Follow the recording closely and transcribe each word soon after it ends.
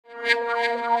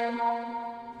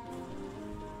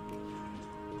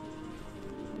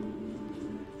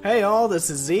Hey all, this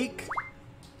is Zeke.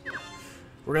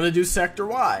 We're gonna do Sector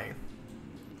Y.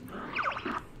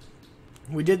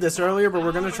 We did this earlier, but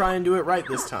we're gonna try and do it right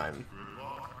this time.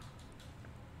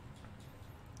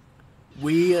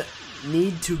 We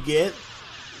need to get,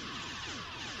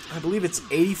 I believe it's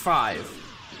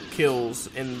 85 kills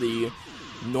in the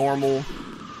normal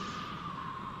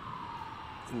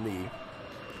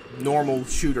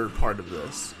shooter part of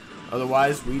this.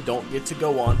 Otherwise, we don't get to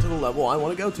go on to the level I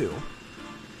want to go to.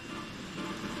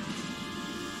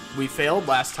 We failed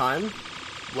last time.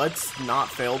 Let's not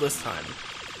fail this time.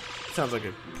 Sounds like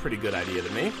a pretty good idea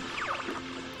to me.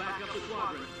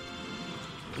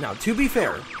 Now, to be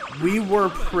fair, we were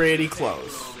pretty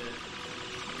close.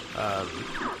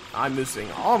 I'm missing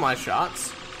all my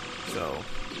shots, so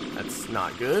that's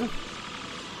not good.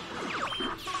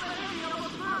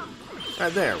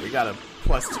 Right there, we got a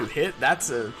 +2 hit. That's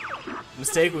a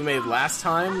mistake we made last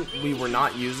time. We were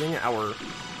not using our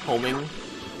homing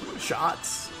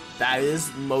shots. That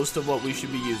is most of what we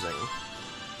should be using.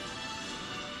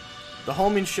 The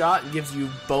homing shot gives you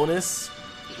bonus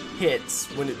hits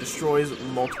when it destroys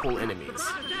multiple enemies.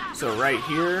 So right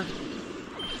here,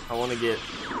 I want to get...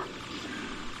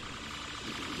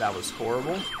 That was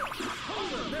horrible.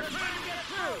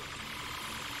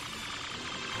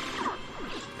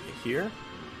 Here.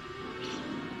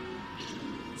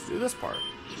 Let's do this part.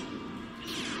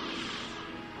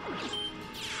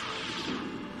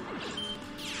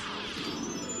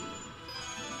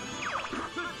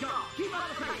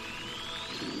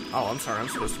 Oh, I'm sorry, I'm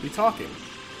supposed to be talking.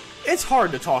 It's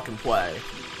hard to talk and play.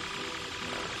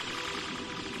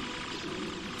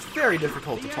 It's very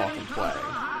difficult to talk and play.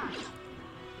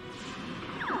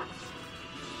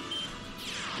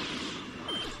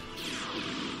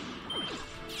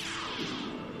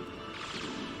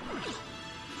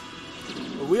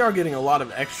 But we are getting a lot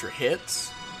of extra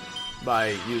hits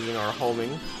by using our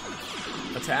homing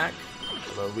attack.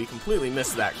 Although we completely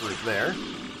missed that group there,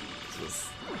 which was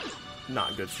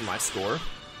not good for my score.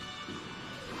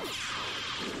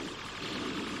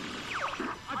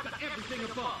 I've got everything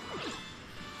above.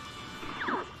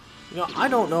 You know, I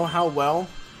don't know how well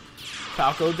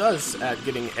Falco does at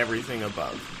getting everything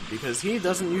above, because he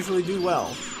doesn't usually do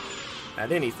well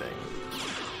at anything.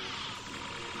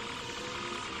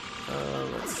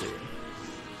 Let's see.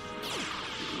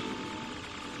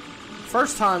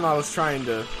 First time I was trying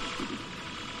to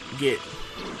get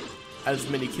as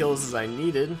many kills as I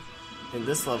needed in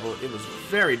this level, it was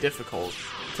very difficult.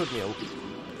 It took me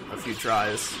a few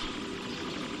tries.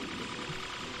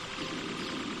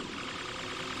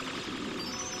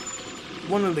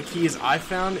 One of the keys I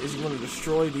found is you want to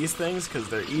destroy these things because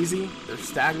they're easy, they're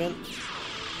stagnant.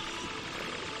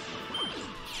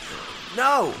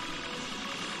 No!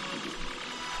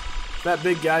 That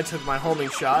big guy took my homing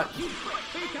shot.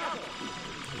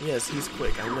 Yes, he's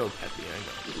quick. I know, Peppy, I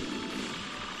know.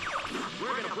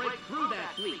 We're gonna break through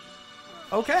that fleet.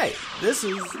 Okay, this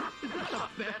is... Is that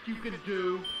the best you can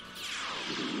do?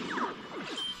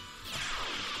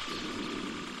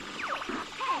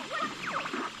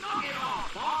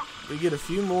 We get a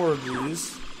few more of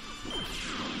these.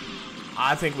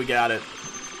 I think we got it.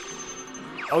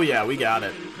 Oh yeah, we got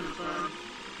it.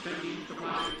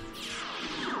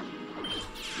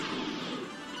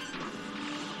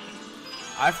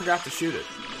 I forgot to shoot it.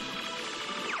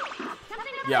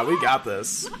 Yeah, we got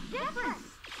this.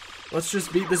 Let's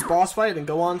just beat this boss fight and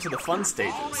go on to the fun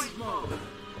stages.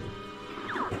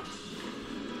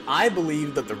 I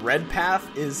believe that the red path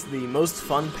is the most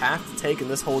fun path to take in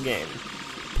this whole game.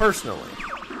 Personally.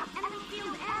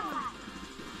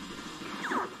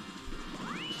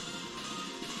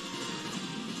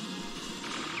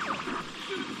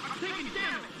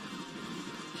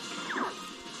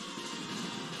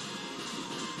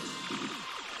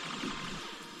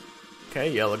 Okay,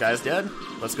 yellow guy's dead.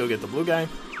 Let's go get the blue guy.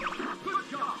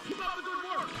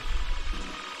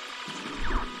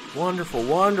 Wonderful,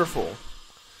 wonderful.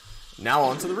 Now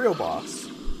on to the real boss.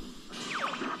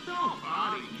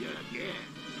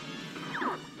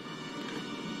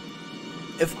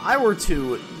 If I were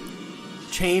to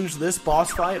change this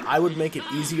boss fight, I would make it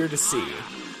easier to see.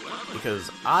 Because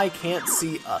I can't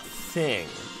see a thing.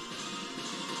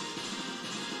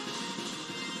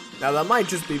 Now that might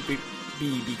just be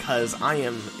because I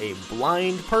am a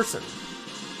blind person.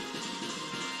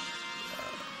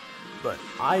 But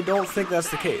I don't think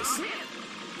that's the case.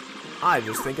 I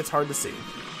just think it's hard to see.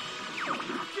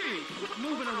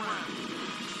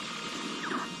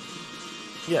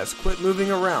 Yes, quit moving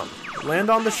around.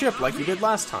 Land on the ship like you did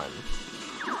last time.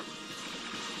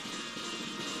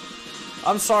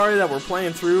 I'm sorry that we're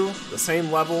playing through the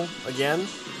same level again.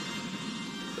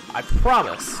 I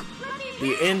promise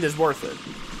the end is worth it.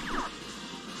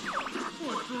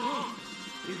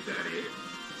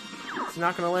 Is he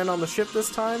not going to land on the ship this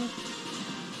time?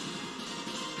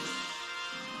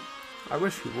 I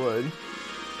wish he would.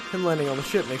 Him landing on the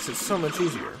ship makes it so much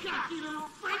easier.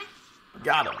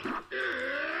 Got him.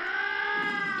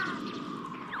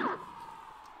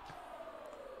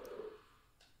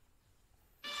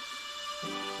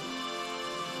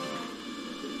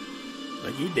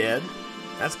 Like, he dead.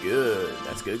 That's good.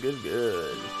 That's good, good,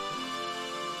 good.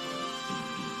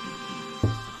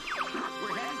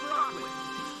 We're heading for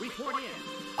Aquas. Report in.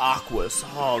 Aquas.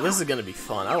 Oh, this is gonna be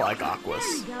fun. I like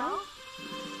Aquas. There you go.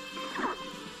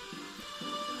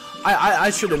 I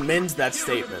should amend that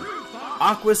statement.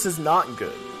 Aquas is not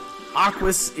good.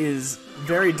 Aquas is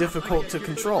very difficult to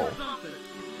control.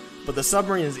 But the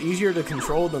submarine is easier to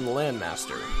control than the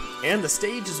Landmaster. And the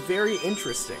stage is very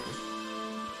interesting.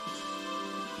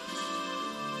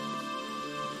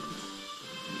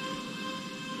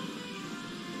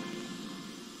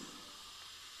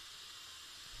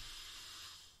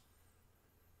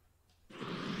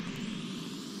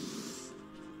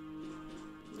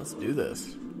 Let's do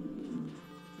this.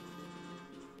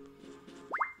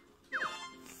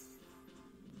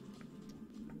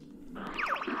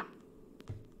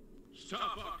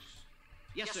 Starbucks.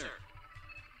 Yes, sir.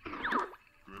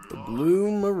 The Blue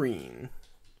Marine.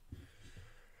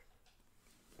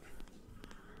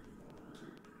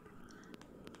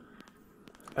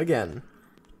 Again,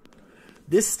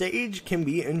 this stage can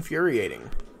be infuriating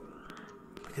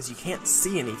because you can't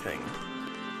see anything.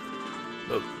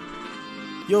 But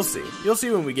you'll see. You'll see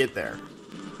when we get there.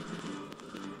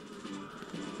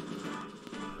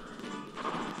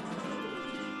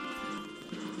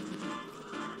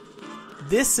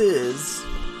 This is,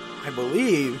 I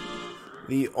believe,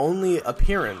 the only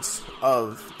appearance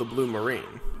of the Blue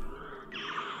Marine.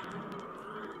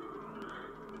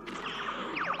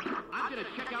 I'm gonna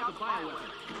check out the bioweapon.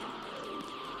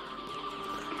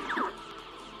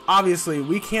 Obviously,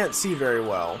 we can't see very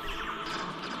well.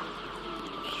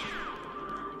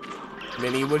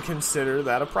 Many would consider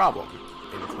that a problem,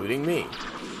 including me.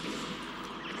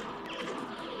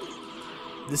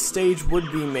 This stage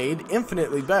would be made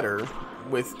infinitely better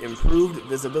with improved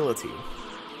visibility.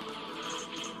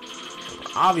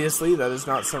 Obviously, that is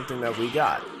not something that we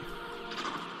got.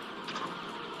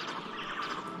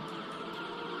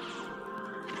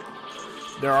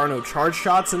 There are no charge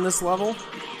shots in this level.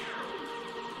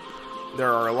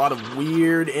 There are a lot of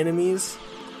weird enemies.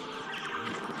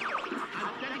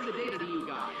 I'm sending the data to you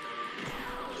guys.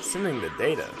 Sending the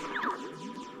data.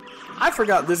 I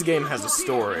forgot this game has a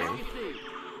story.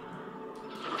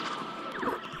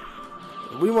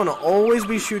 We want to always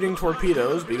be shooting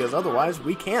torpedoes because otherwise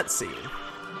we can't see.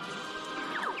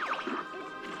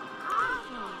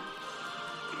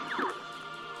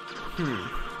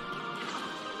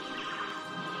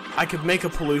 I could make a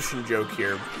pollution joke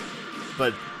here,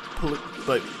 but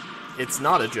it's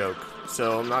not a joke,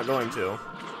 so I'm not going to.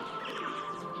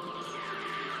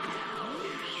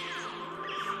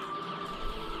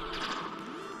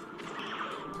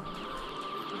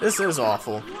 This is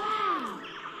awful. Wow.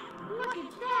 Look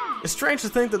at that. It's strange to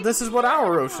think that this is what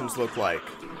our oceans look like.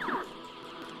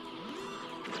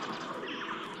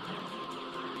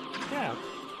 Yeah.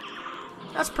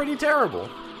 That's pretty terrible.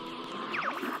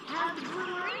 How's the Blue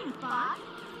Marine, Fox?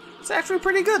 It's actually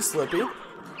pretty good, Slippy.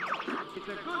 It's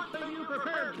a good thing you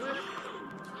prepared, Cliff.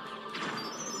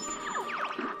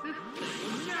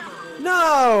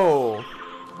 No!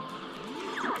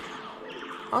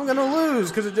 I'm gonna lose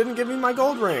because it didn't give me my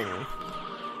gold ring.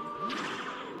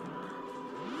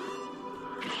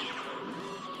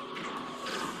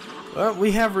 Well,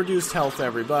 we have reduced health,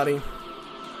 everybody.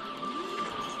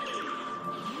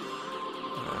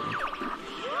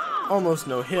 Almost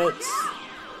no hits.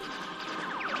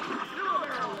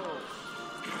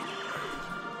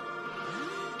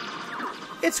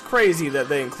 It's crazy that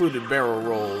they included barrel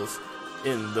rolls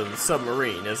in the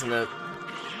submarine, isn't it?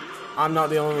 I'm not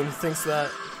the only one who thinks that.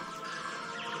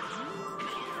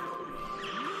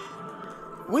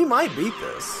 We might beat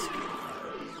this.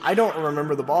 I don't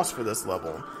remember the boss for this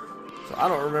level, so I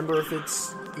don't remember if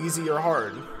it's easy or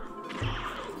hard.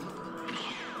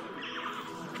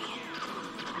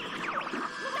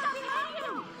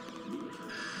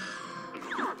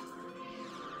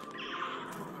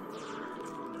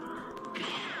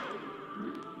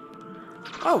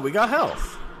 Oh, we got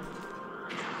health.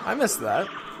 I missed that.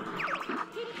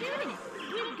 Keep shooting it.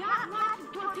 We've got lots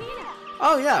of torpedoes.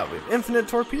 Oh yeah, we have infinite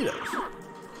torpedoes.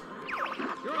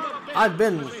 I've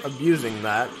been abusing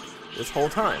that this whole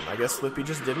time. I guess Slippy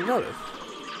just didn't notice.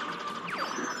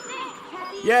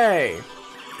 Yay!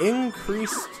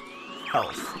 Increased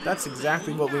health. That's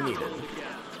exactly what we needed.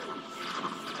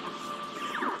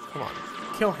 Come on.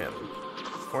 Kill him.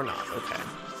 Or not. Okay.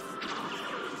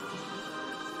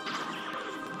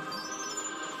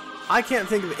 I can't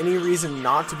think of any reason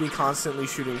not to be constantly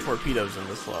shooting torpedoes in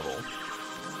this level.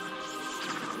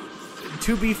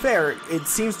 To be fair, it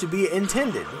seems to be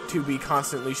intended to be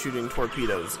constantly shooting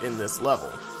torpedoes in this level.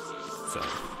 So,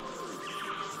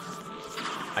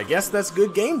 I guess that's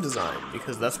good game design,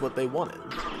 because that's what they wanted.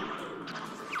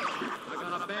 I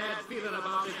got a bad feeling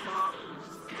about it, Fox.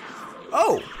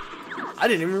 Oh! I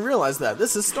didn't even realize that.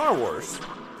 This is Star Wars.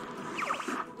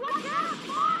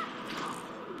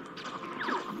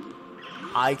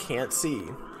 I can't see.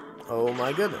 Oh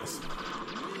my goodness.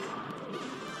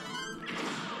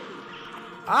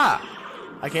 Ah!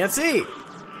 I can't see!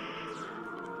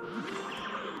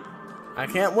 I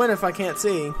can't win if I can't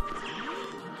see.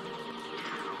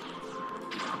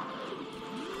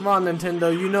 Come on,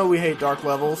 Nintendo, you know we hate dark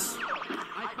levels.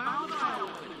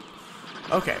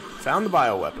 Okay, found the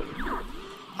bioweapon.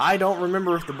 I don't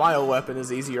remember if the bioweapon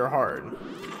is easy or hard.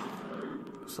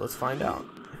 So let's find out.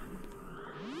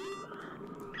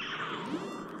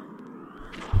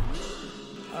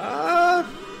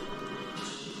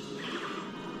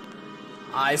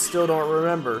 I still don't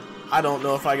remember. I don't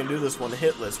know if I can do this one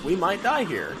hitless. We might die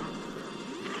here.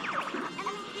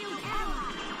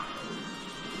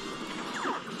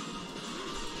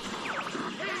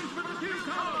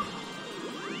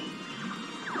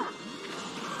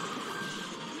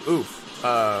 Oof.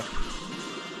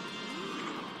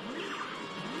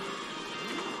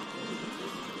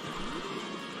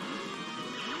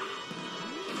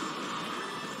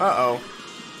 Uh-oh.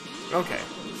 Okay.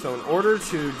 So in order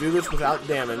to do this without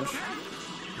damage,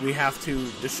 we have to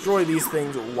destroy these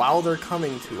things while they're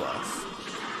coming to us.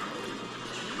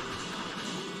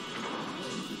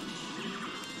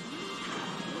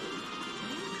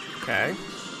 Okay.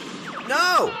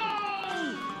 No!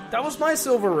 That was my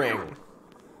silver ring.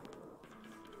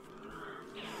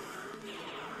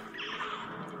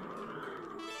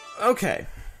 Okay.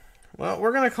 Well,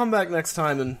 we're gonna come back next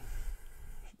time and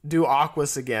do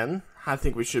Aquas again. I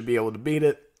think we should be able to beat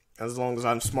it, as long as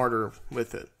I'm smarter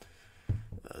with it.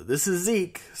 This is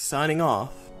Zeke, signing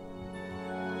off.